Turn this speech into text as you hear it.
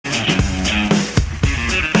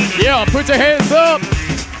up, put your hands up,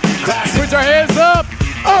 put your hands up.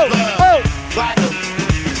 Oh, oh.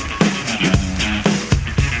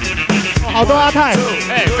 好多阿泰，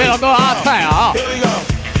哎，非常多阿泰啊。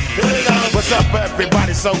 What's up,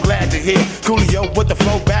 everybody? So glad you're here. Coolio with the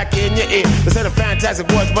flow back in your ear. This ain't a fantastic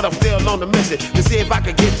voice, but I'm still on the mission to see if I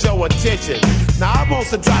can get your attention. Now I want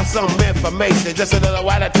to drop some information, just a little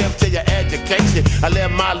while attempt to your education. I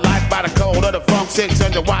live my life by the code of the funk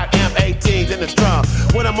 600 watt M18s in the drum.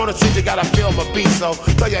 When I'm on the street, you gotta feel my beat, so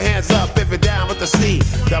throw your hands up if you're down with the C.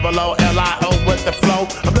 Double O-L-I-O with the flow.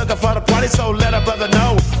 I'm looking for the party, so let a brother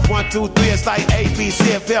know. 1, 2, 3, it's like ABC.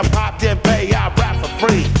 If hip hop didn't pay, I rap for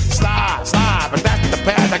free. Slide, slide, but that's the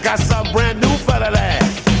past. I got something brand new for the lad.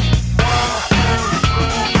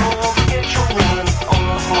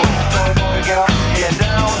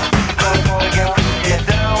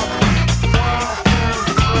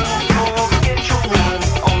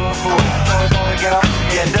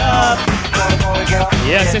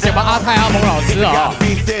 Yeah， 谢谢我们阿泰阿蒙老师啊。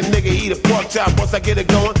 Once I get it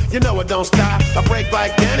going, you know it don't stop. I break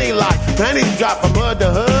like any lock, pennies drop from hood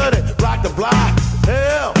to hood and rock the block.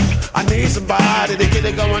 Hell, I need somebody to get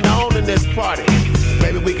it going on in this party.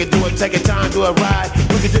 Maybe we can do it, take it time, do it right.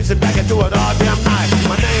 We can just sit back and do it all damn night.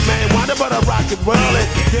 My name ain't Wonder, but I rock it well and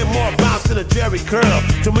get more bounce than a Jerry curl.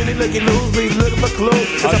 Too many looky loos, be looking for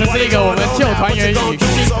clues. 好，这是一个我们旧团员与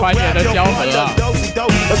新团员的交合啊。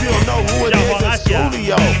 If you don't know who it is, it's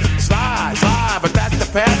Julio. Slide, slide, but that's the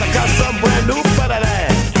path. I got something brand new for that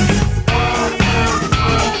ass.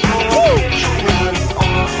 Oh.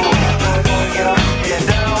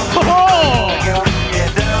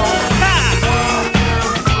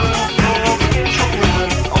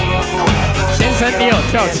 先生，你有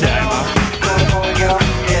跳起来吗？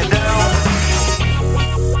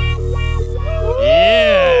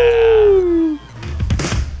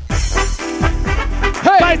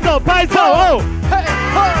 拍手拍手哦！嘿，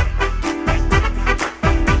嘿。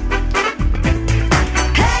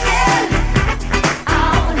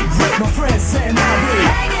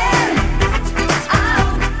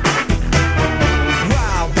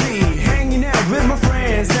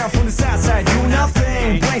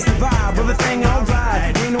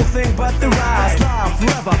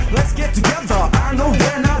 Let's get together. I know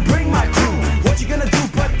when I bring my crew. What you gonna do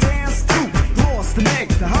but dance to? Lost the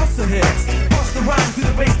mix, the house of hits. Bust the rhymes to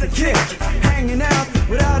the bass, the kick. Hanging out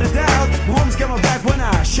without a doubt. My homies got my back when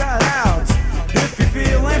I shout out. If you're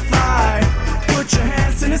feeling fly, put your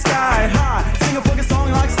hands in the sky high. Sing a fucking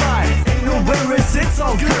song like Sly. Ain't no worries, it's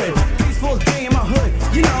all good. Peaceful day in my hood,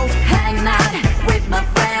 you know. Hanging out with my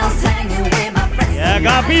friends, hanging with my friends. Yeah,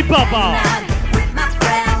 got me, Papa.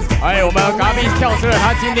 哎，我们嘎比跳出了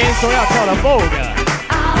他今天说要跳的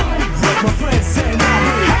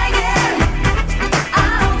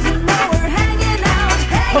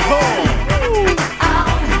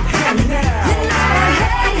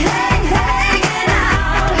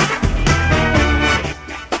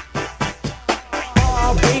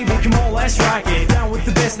baby, come on, let's rock it. Down with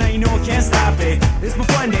the best, now you know I can't stop it. It's my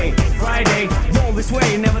fun day, Friday. Roll this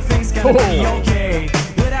way, and everything's gonna be okay.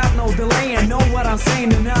 No delay and know what I'm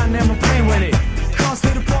saying and I never play with it. Comes to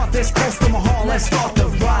the part that's close to my heart, let's start the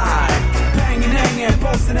ride. Banging, hanging,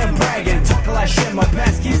 boasting and bragging. Talking like shit, my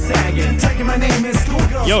pants keep sagging. Taking my name in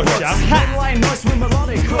schoolgirls books. Red light noise with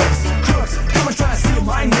melodic hooks. Crooks, come and try to steal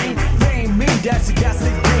my name. They ain't me, that's a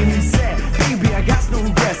gaslit game. He said, baby, I got no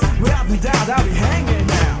regrets. Without me doubt, I'll be hanging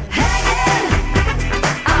now. Hanging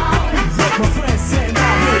on. Like my friend said,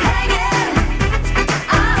 now we're hanging.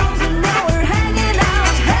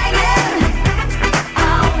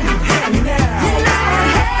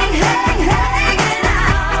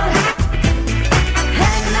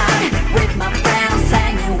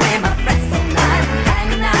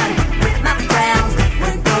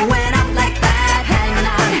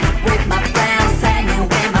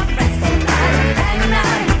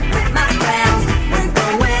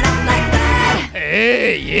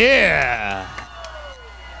 Yeah！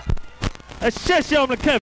谢谢我们的 Kf.C